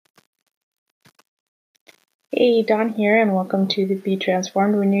Hey, Dawn here, and welcome to the Be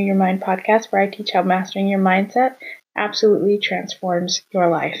Transformed, Renew Your Mind podcast, where I teach how mastering your mindset absolutely transforms your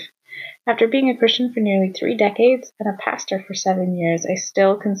life. After being a Christian for nearly 3 decades and a pastor for 7 years, I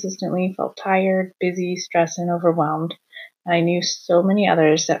still consistently felt tired, busy, stressed, and overwhelmed. I knew so many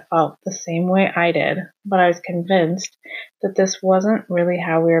others that felt the same way I did, but I was convinced that this wasn't really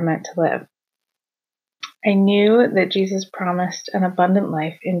how we were meant to live. I knew that Jesus promised an abundant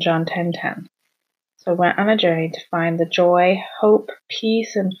life in John 10:10. So I went on a journey to find the joy, hope,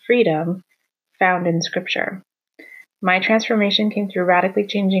 peace, and freedom found in Scripture. My transformation came through radically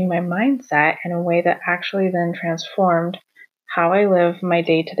changing my mindset in a way that actually then transformed how I live my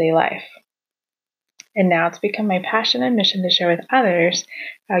day-to-day life. And now it's become my passion and mission to share with others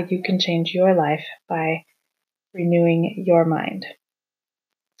how you can change your life by renewing your mind.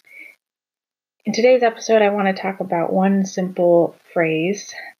 In today's episode, I want to talk about one simple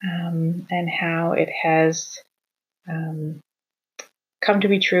phrase and how it has come to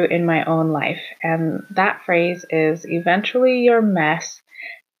be true in my own life. And that phrase is, eventually your mess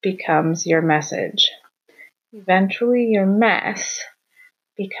becomes your message. Eventually your mess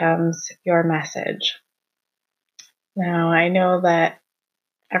becomes your message. Now, I know that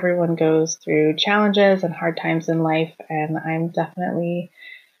everyone goes through challenges and hard times in life, and I'm definitely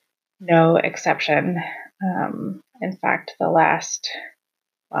no exception. In fact,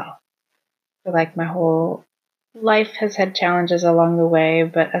 my whole life has had challenges along the way,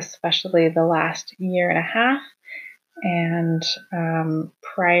 but especially the last year and a half. And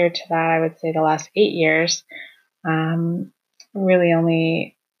prior to that, I would say the last 8 years, really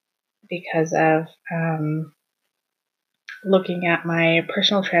only because of looking at my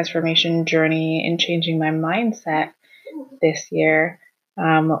personal transformation journey and changing my mindset this year.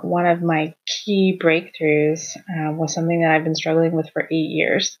 One of my key breakthroughs was something that I've been struggling with for 8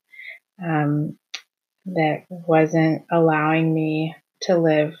 years that wasn't allowing me to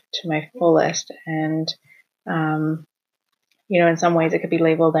live to my fullest. And in some ways it could be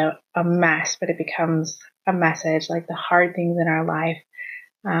labeled a mess, but it becomes a message. Like the hard things in our life,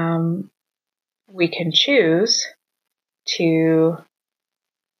 we can choose to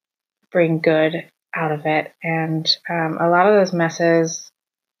bring good out of it. And a lot of those messes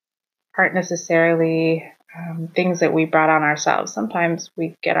aren't necessarily things that we brought on ourselves. Sometimes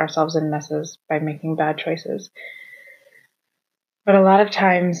we get ourselves in messes by making bad choices. But a lot of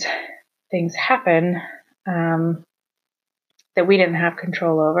times things happen that we didn't have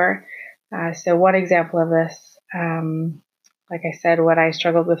control over. So one example of this, like I said, what I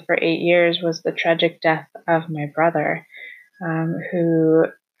struggled with for 8 years was the tragic death of my brother, who,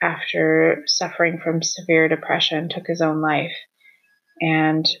 after suffering from severe depression, took his own life.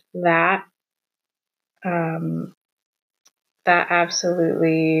 And that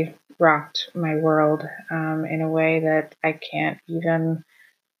absolutely rocked my world in a way that I can't even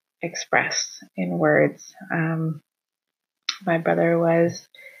express in words. My brother was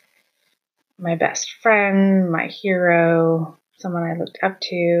my best friend, my hero, someone I looked up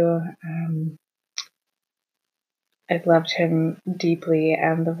to. I loved him deeply,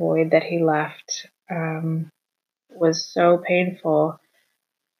 and the void that he left was so painful.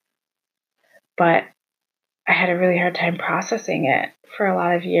 But I had a really hard time processing it for a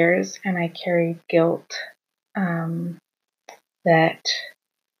lot of years, and I carried guilt that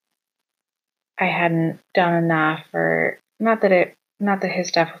I hadn't done enough, or not that his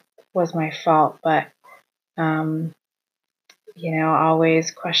stuff was my fault, but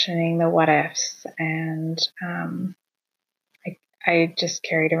always questioning the what ifs, and I just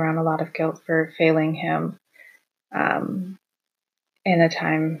carried around a lot of guilt for failing him in a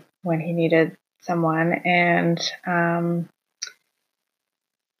time when he needed someone. And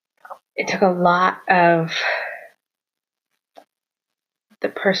it took a lot of the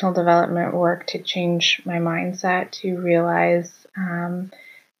personal development work to change my mindset, to realize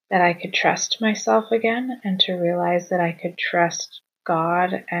that I could trust myself again, and to realize that I could trust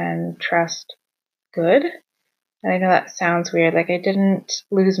God and trust good. And I know that sounds weird. Like, I didn't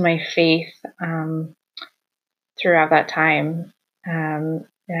lose my faith throughout that time.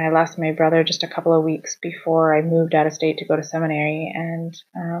 I lost my brother just a couple of weeks before I moved out of state to go to seminary. And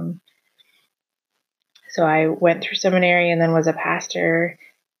so I went through seminary and then was a pastor,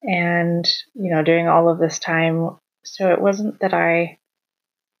 and, during all of this time. So it wasn't that I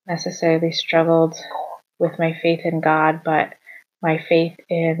necessarily struggled with my faith in God, but my faith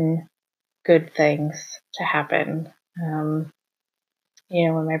in good things to happen.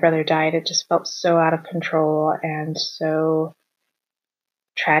 When my brother died, it just felt so out of control and so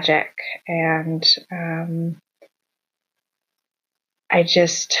tragic. And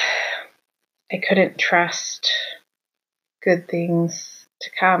I couldn't trust good things to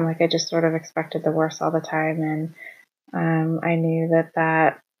come. Like I just sort of expected the worst all the time. And I knew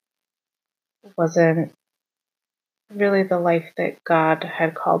that wasn't really the life that God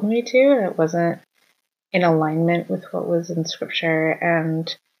had called me to. It wasn't in alignment with what was in scripture.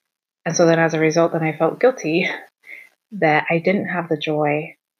 And so then as a result, then I felt guilty that I didn't have the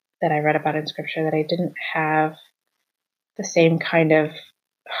joy that I read about in scripture, that I didn't have the same kind of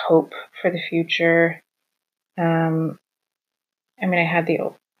hope for the future. I had the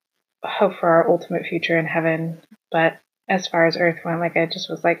hope for our ultimate future in heaven, but as far as earth went, like I just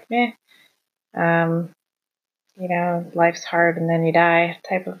was like, meh, life's hard and then you die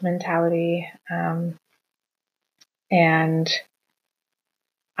type of mentality. And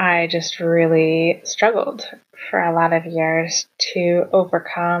I just really struggled for a lot of years to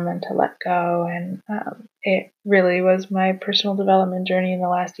overcome and to let go. And it really was my personal development journey in the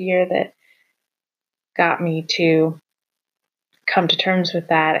last year that got me to come to terms with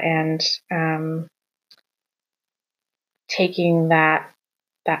that, and taking that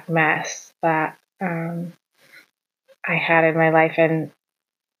mess that I had in my life and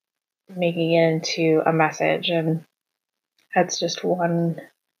making it into a message. And that's just one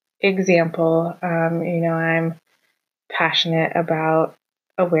example. I'm passionate about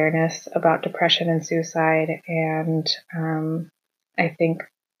awareness about depression and suicide, and I think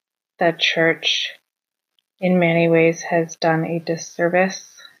the church in many ways has done a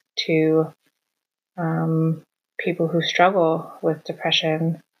disservice to people who struggle with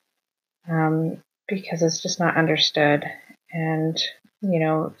depression, because it's just not understood. And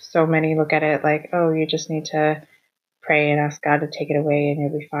so many look at it like, oh, you just need to pray and ask God to take it away and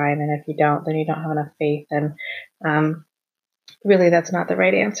you'll be fine. And if you don't, then you don't have enough faith. And really, that's not the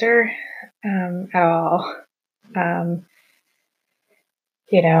right answer at all.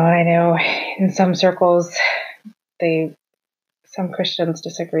 I know in some circles, some Christians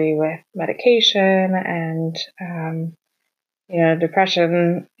disagree with medication, and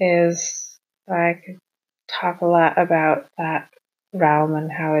depression is, I could talk a lot about that realm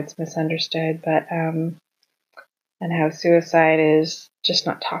and how it's misunderstood, but and how suicide is just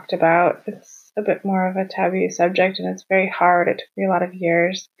not talked about. It's a bit more of a taboo subject, and it's very hard. It took me a lot of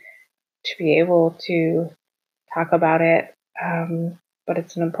years to be able to talk about it, but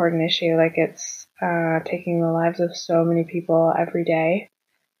it's an important issue. Like it's taking the lives of so many people every day,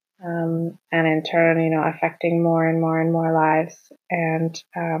 and in turn, affecting more and more and more lives. And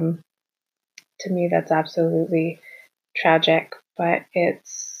to me, that's absolutely tragic. But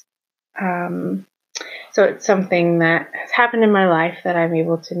it's so it's something that has happened in my life that I'm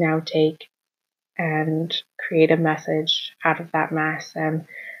able to now take and create a message out of that mess. And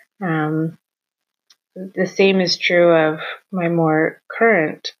the same is true of my more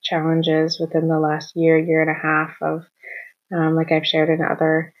current challenges within the last year and a half of, like I've shared in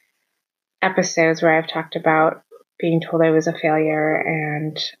other episodes where I've talked about being told I was a failure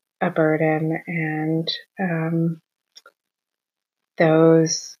and a burden, and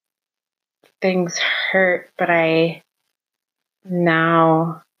those things hurt, but I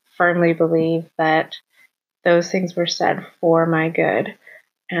now firmly believe that those things were said for my good.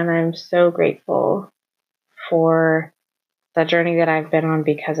 And I'm so grateful for the journey that I've been on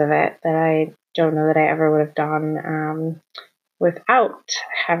because of it, that I don't know that I ever would have done without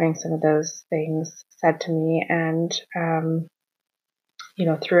having some of those things said to me. And,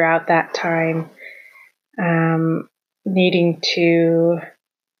 throughout that time, needing to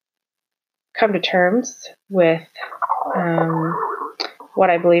come to terms with what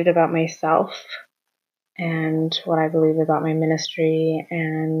I believed about myself and what I believed about my ministry.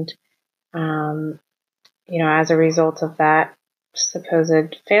 And, as a result of that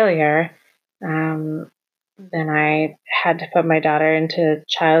supposed failure, then I had to put my daughter into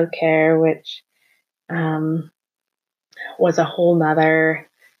childcare, which was a whole nother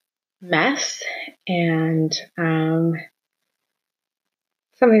mess, and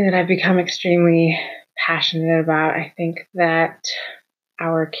something that I've become extremely passionate about. I think that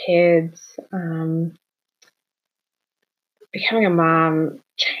our kids, becoming a mom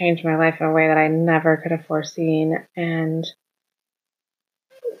changed my life in a way that I never could have foreseen. And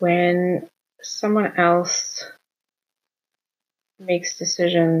when someone else makes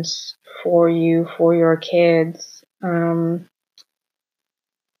decisions for you, for your kids,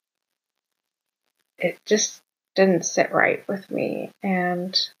 it just didn't sit right with me.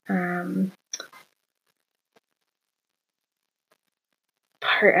 And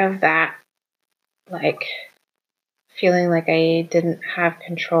part of that, like feeling like I didn't have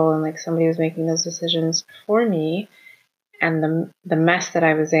control and like somebody was making those decisions for me, and the mess that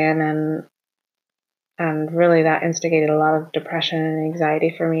I was in, and And really that instigated a lot of depression and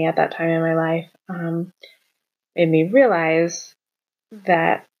anxiety for me at that time in my life. Made me realize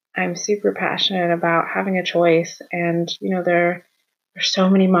that I'm super passionate about having a choice. And, there are so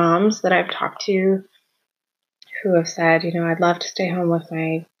many moms that I've talked to who have said, I'd love to stay home with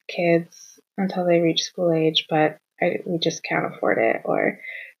my kids until they reach school age, but we just can't afford it. Or,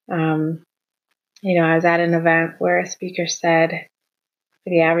 I was at an event where a speaker said for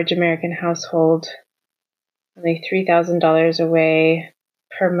the average American household, only $3,000 away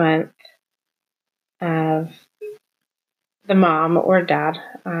per month of the mom or dad,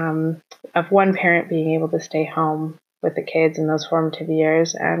 of one parent being able to stay home with the kids in those formative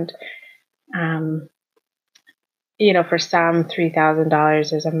years. And, for some,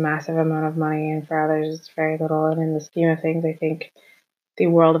 $3,000 is a massive amount of money, and for others, it's very little. And in the scheme of things, I think the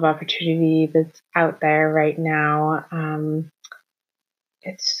world of opportunity that's out there right now,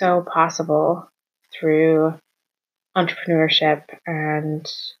 it's so possible through entrepreneurship and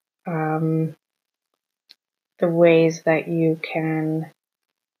the ways that you can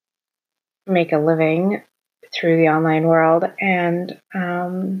make a living through the online world. And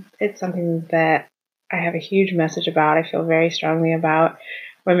it's something that I have a huge message about. I feel very strongly about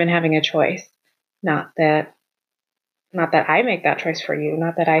women having a choice. Not that I make that choice for you,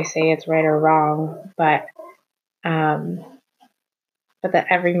 not that I say it's right or wrong, but that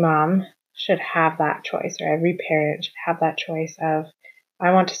every mom should have that choice, or every parent should have that choice of,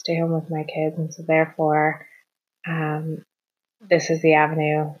 I want to stay home with my kids, and so therefore this is the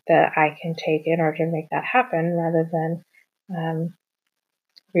avenue that I can take in order to make that happen, rather than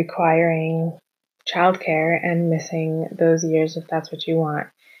requiring childcare and missing those years if that's what you want.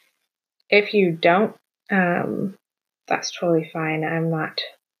 If you don't, that's totally fine. I'm not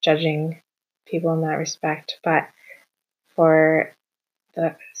judging people in that respect, but for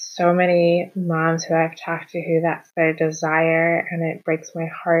so many moms who I've talked to who that's their desire, and it breaks my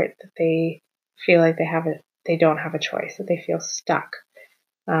heart that they feel like they don't have a choice, that they feel stuck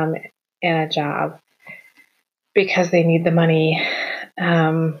in a job because they need the money,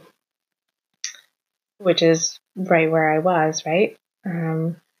 which is right where I was, right?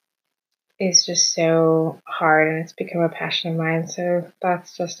 It's just so hard, and it's become a passion of mine. So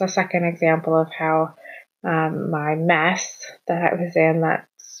that's just a second example of how my mess that I was in, that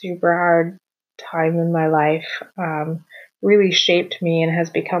super hard time in my life, really shaped me and has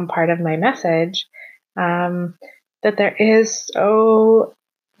become part of my message, that there is so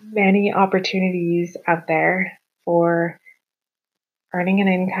many opportunities out there for earning an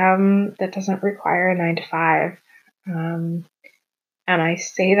income that doesn't require a 9 to 5. And I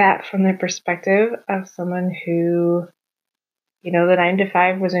say that from the perspective of someone who, the 9 to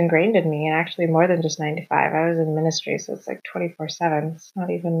 5 was ingrained in me, and actually more than just 9 to 5. I was in ministry, so it's like 24/7. It's not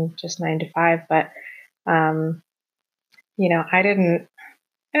even just 9 to 5, but, I didn't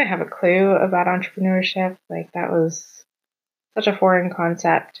have a clue about entrepreneurship. Like, that was such a foreign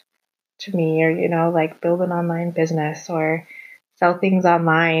concept to me, or, like build an online business or sell things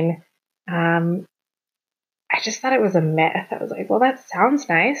online. I just thought it was a myth. I was like, well, that sounds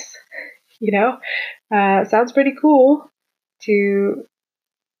nice. It sounds pretty cool to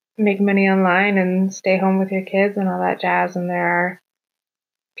make money online and stay home with your kids and all that jazz. And there are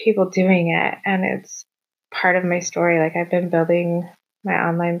people doing it, and it's part of my story. Like, I've been building my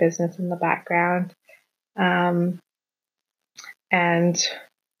online business in the background, and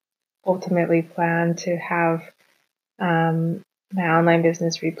ultimately plan to have my online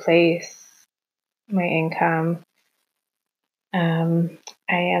business replace my income. I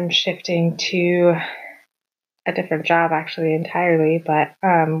am shifting to a different job, actually, entirely, but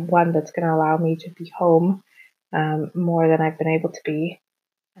one that's going to allow me to be home more than I've been able to be.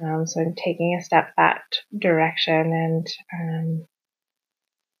 So I'm taking a step that direction, and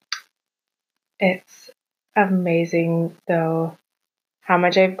it's amazing, though, how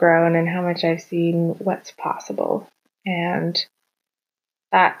much I've grown and how much I've seen what's possible. And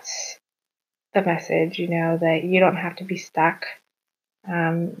that's the message, that you don't have to be stuck.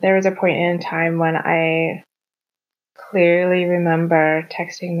 There was a point in time when I clearly remember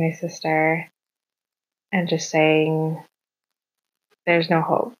texting my sister and just saying, there's no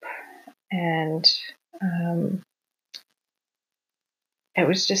hope. And it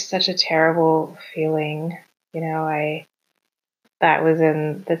was just such a terrible feeling. That was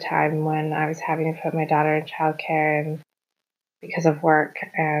in the time when I was having to put my daughter in childcare and because of work,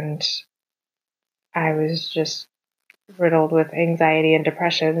 and I was just riddled with anxiety and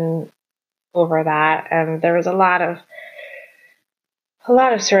depression over that. And there was a lot of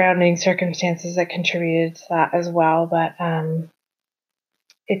surrounding circumstances that contributed to that as well, but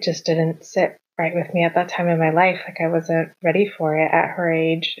it just didn't sit right with me at that time in my life. Like I wasn't ready for it at her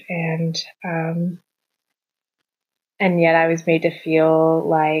age, and yet I was made to feel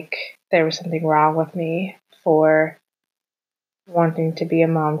like there was something wrong with me for wanting to be a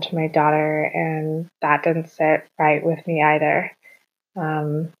mom to my daughter, and that didn't sit right with me either.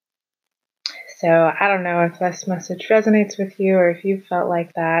 Um, so I don't know if this message resonates with you or if you felt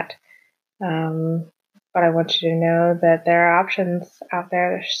like that. But I want you to know that there are options out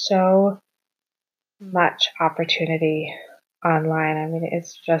there. There's so much opportunity online. I mean,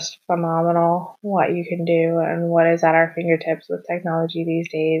 it's just phenomenal what you can do and what is at our fingertips with technology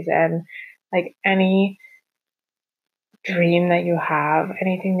these days. And like any dream that you have,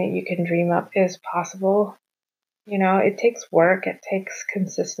 anything that you can dream up is possible. You know, it takes work, it takes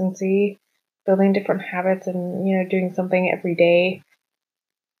consistency, building different habits and, doing something every day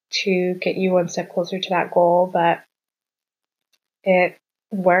to get you one step closer to that goal, but it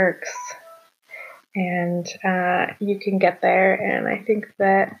works and you can get there. And I think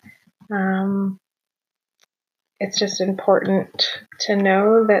that it's just important to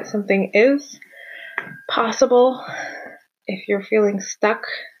know that something is possible if you're feeling stuck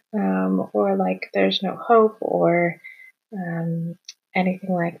or like there's no hope or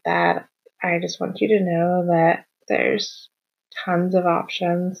anything like that. I just want you to know that there's tons of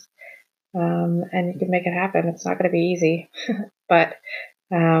options and you can make it happen. It's not going to be easy, but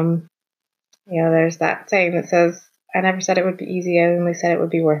there's that saying that says, I never said it would be easy, I only said it would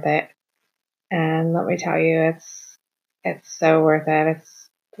be worth it. And let me tell you, it's so worth it. It's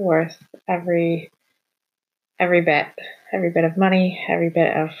worth every bit of money, every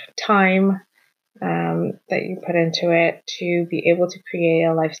bit of time that you put into it to be able to create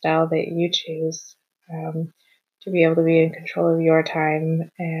a lifestyle that you choose, to be able to be in control of your time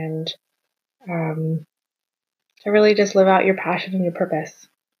and to really just live out your passion and your purpose.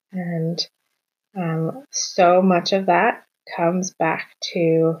 And so much of that comes back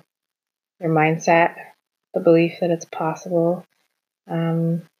to your mindset, the belief that it's possible,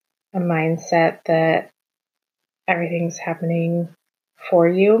 a mindset that everything's happening for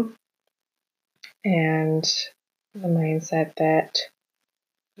you, and the mindset that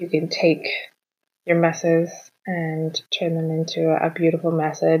you can take your messes and turn them into a beautiful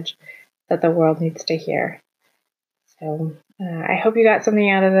message that the world needs to hear. So I hope you got something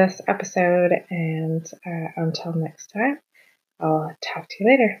out of this episode, and until next time, I'll talk to you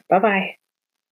later. Bye-bye.